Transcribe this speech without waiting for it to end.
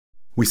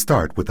We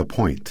start with a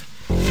point.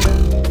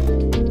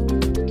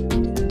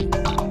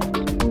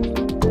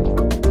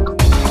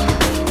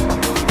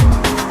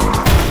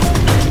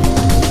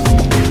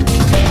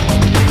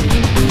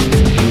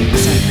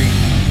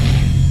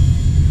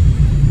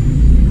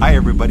 Hi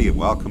everybody and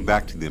welcome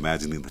back to the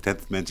Imagining the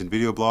 10th Dimension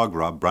video blog.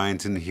 Rob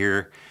Bryanton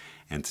here,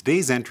 and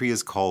today's entry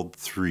is called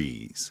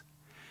Threes.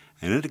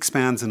 And it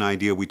expands an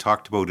idea we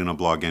talked about in a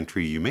blog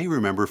entry you may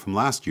remember from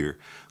last year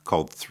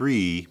called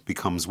 3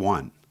 becomes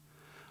 1.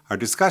 Our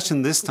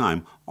discussion this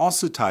time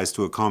also ties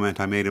to a comment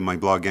I made in my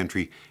blog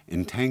entry,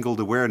 Entangled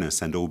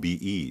Awareness and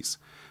OBEs,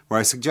 where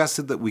I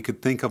suggested that we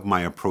could think of my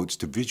approach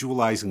to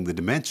visualizing the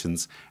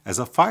dimensions as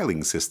a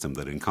filing system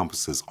that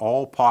encompasses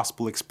all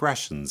possible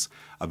expressions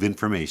of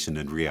information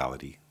and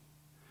reality.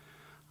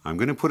 I'm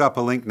going to put up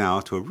a link now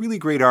to a really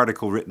great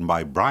article written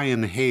by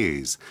Brian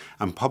Hayes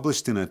and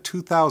published in a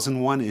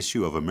 2001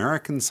 issue of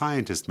American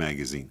Scientist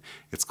magazine.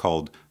 It's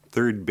called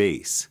Third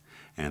Base.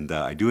 And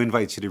I do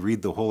invite you to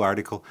read the whole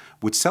article,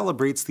 which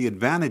celebrates the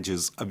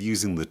advantages of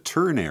using the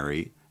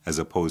ternary as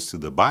opposed to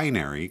the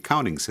binary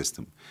counting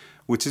system,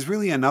 which is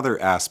really another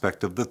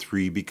aspect of the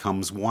 3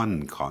 becomes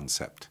 1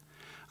 concept.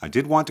 I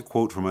did want to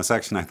quote from a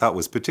section I thought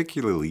was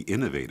particularly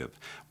innovative.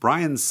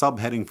 Brian's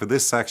subheading for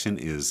this section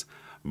is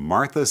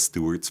Martha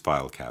Stewart's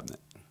File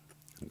Cabinet.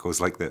 It goes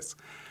like this.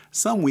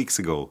 Some weeks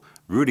ago,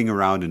 rooting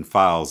around in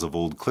files of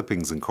old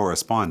clippings and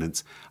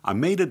correspondence, I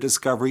made a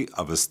discovery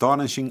of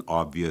astonishing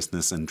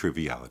obviousness and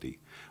triviality.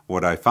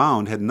 What I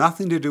found had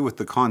nothing to do with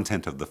the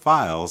content of the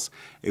files,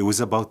 it was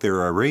about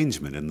their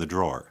arrangement in the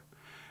drawer.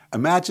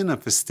 Imagine a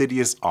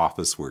fastidious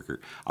office worker,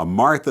 a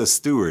Martha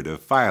Stewart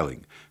of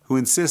filing, who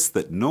insists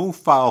that no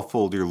file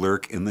folder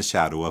lurk in the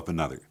shadow of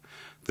another.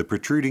 The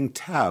protruding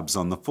tabs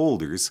on the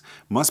folders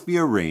must be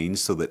arranged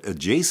so that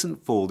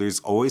adjacent folders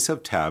always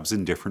have tabs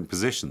in different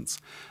positions.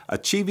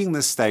 Achieving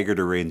this staggered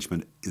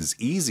arrangement is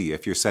easy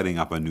if you're setting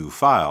up a new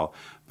file,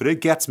 but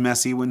it gets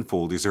messy when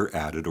folders are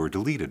added or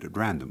deleted at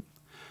random.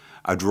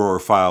 A drawer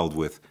filed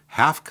with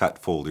half-cut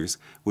folders,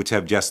 which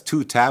have just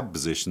 2 tab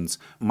positions,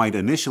 might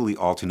initially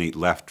alternate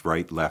left,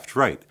 right, left,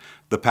 right.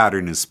 The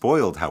pattern is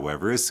spoiled,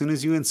 however, as soon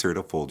as you insert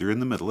a folder in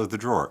the middle of the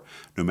drawer.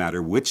 No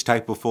matter which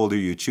type of folder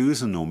you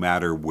choose and no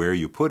matter where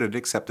you put it,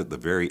 except at the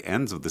very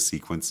ends of the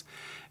sequence,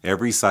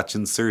 every such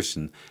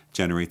insertion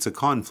generates a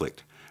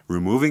conflict.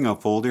 Removing a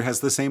folder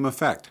has the same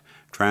effect.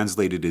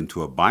 Translated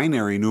into a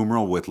binary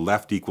numeral with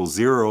left equals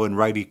 0 and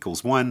right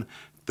equals 1,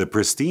 the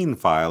pristine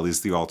file is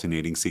the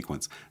alternating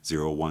sequence,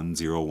 0, 1,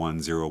 0,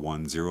 1, 0,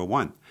 1, 0,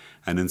 1.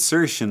 An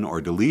insertion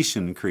or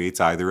deletion creates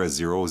either a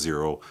 0,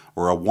 0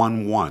 or a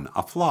 1, 1,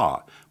 a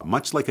flaw,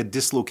 much like a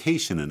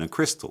dislocation in a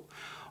crystal.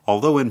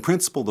 Although in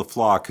principle the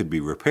flaw could be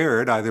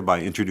repaired either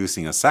by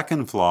introducing a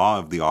second flaw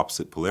of the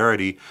opposite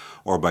polarity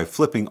or by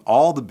flipping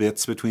all the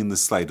bits between the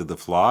site of the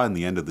flaw and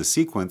the end of the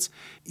sequence,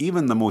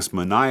 even the most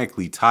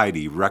maniacally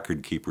tidy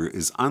record keeper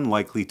is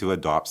unlikely to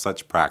adopt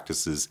such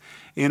practices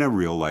in a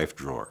real-life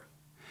drawer.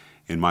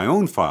 In my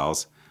own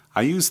files,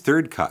 I use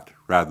third cut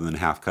rather than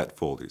half-cut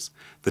folders.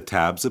 The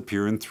tabs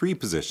appear in 3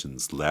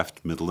 positions,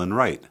 left, middle, and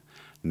right.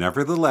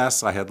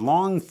 Nevertheless, I had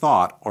long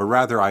thought, or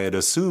rather I had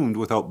assumed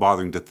without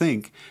bothering to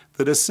think,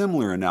 that a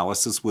similar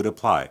analysis would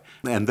apply,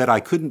 and that I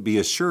couldn't be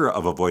as sure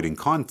of avoiding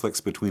conflicts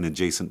between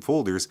adjacent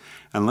folders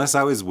unless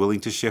I was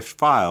willing to shift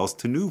files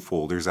to new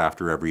folders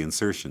after every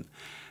insertion.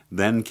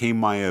 Then came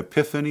my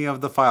epiphany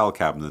of the file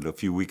cabinet a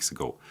few weeks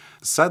ago.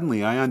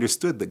 Suddenly I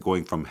understood that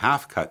going from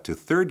half-cut to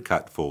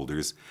third-cut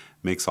folders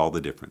makes all the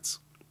difference.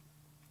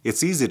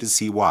 It's easy to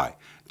see why.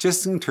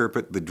 Just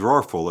interpret the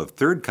drawer full of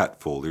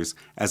third-cut folders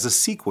as a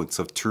sequence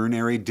of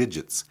ternary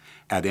digits.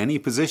 At any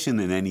position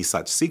in any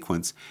such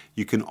sequence,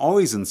 you can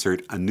always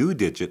insert a new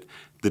digit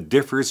that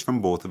differs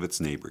from both of its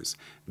neighbors.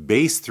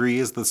 Base 3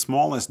 is the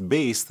smallest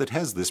base that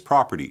has this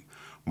property.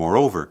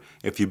 Moreover,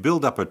 if you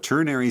build up a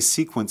ternary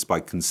sequence by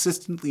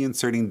consistently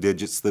inserting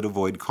digits that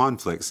avoid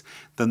conflicts,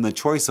 then the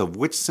choice of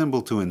which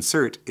symbol to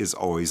insert is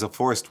always a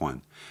forced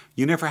one.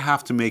 You never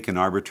have to make an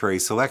arbitrary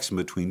selection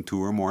between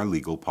 2 or more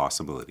legal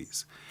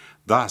possibilities.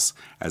 Thus,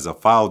 as a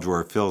file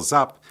drawer fills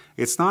up,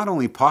 it's not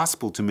only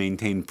possible to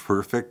maintain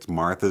perfect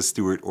Martha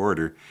Stewart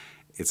order,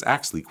 it's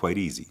actually quite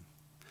easy.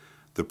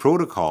 The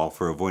protocol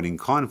for avoiding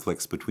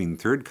conflicts between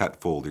third-cut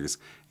folders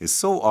is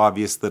so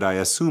obvious that I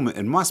assume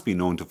it must be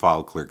known to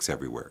file clerks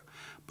everywhere.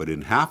 But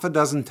in half a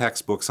dozen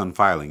textbooks on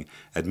filing,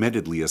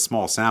 admittedly a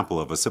small sample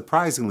of a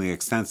surprisingly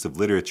extensive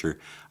literature,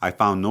 I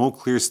found no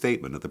clear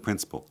statement of the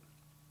principle.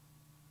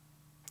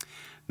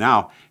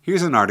 Now,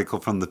 here's an article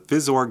from the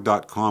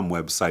Phys.org.com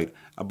website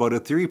about a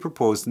theory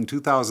proposed in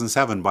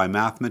 2007 by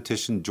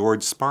mathematician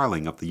George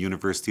Sparling of the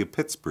University of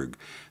Pittsburgh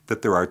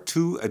that there are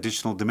 2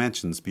 additional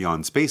dimensions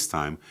beyond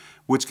spacetime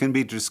which can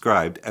be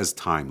described as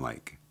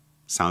time-like.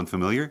 Sound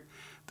familiar?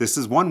 This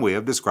is one way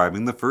of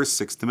describing the first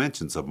 6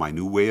 dimensions of my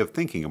new way of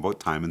thinking about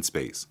time and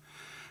space.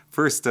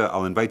 First,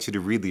 I'll invite you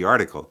to read the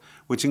article,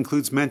 which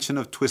includes mention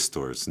of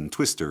twistors and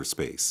twistor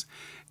space.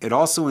 It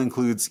also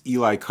includes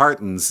Eli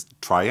Cartan's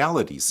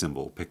triality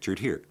symbol, pictured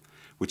here,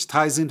 which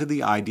ties into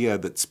the idea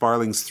that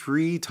Sparling's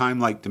 3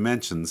 time-like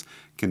dimensions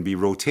can be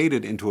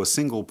rotated into a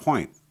single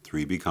point,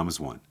 3 becomes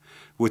 1,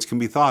 which can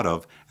be thought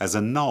of as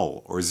a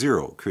null or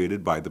zero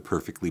created by the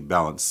perfectly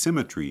balanced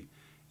symmetry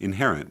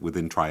inherent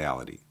within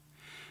triality.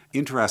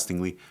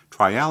 Interestingly,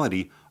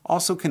 triality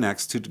also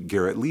connects to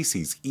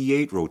Gerrit-Lisi's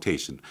E8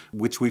 rotation,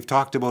 which we've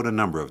talked about a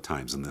number of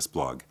times in this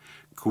blog.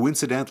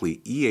 Coincidentally,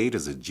 E8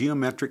 as a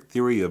geometric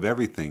theory of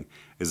everything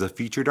is a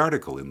featured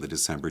article in the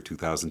December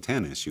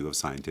 2010 issue of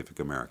Scientific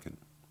American.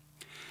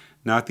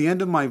 Now, at the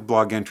end of my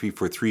blog entry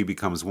for 3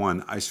 becomes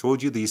 1, I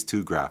showed you these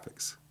two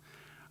graphics.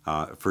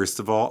 First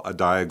of all, a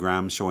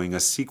diagram showing a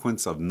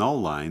sequence of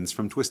null lines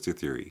from twistor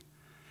theory,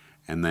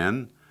 and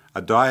then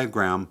a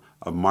diagram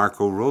of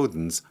Marco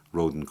Rodin's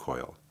Rodin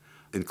coil.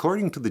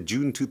 According to the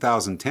June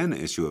 2010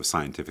 issue of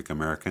Scientific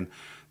American,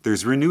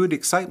 there's renewed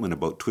excitement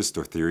about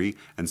twistor theory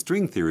and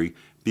string theory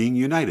being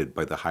united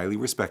by the highly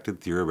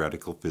respected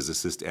theoretical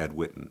physicist Ed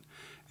Witten.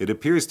 It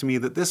appears to me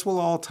that this will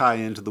all tie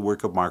into the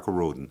work of Marco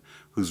Rodin,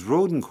 whose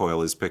Rodin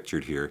coil is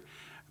pictured here,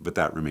 but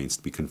that remains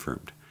to be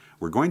confirmed.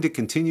 We're going to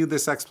continue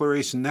this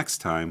exploration next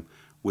time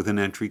with an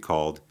entry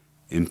called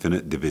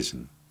Infinite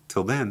Division.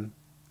 Till then,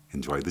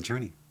 enjoy the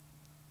journey.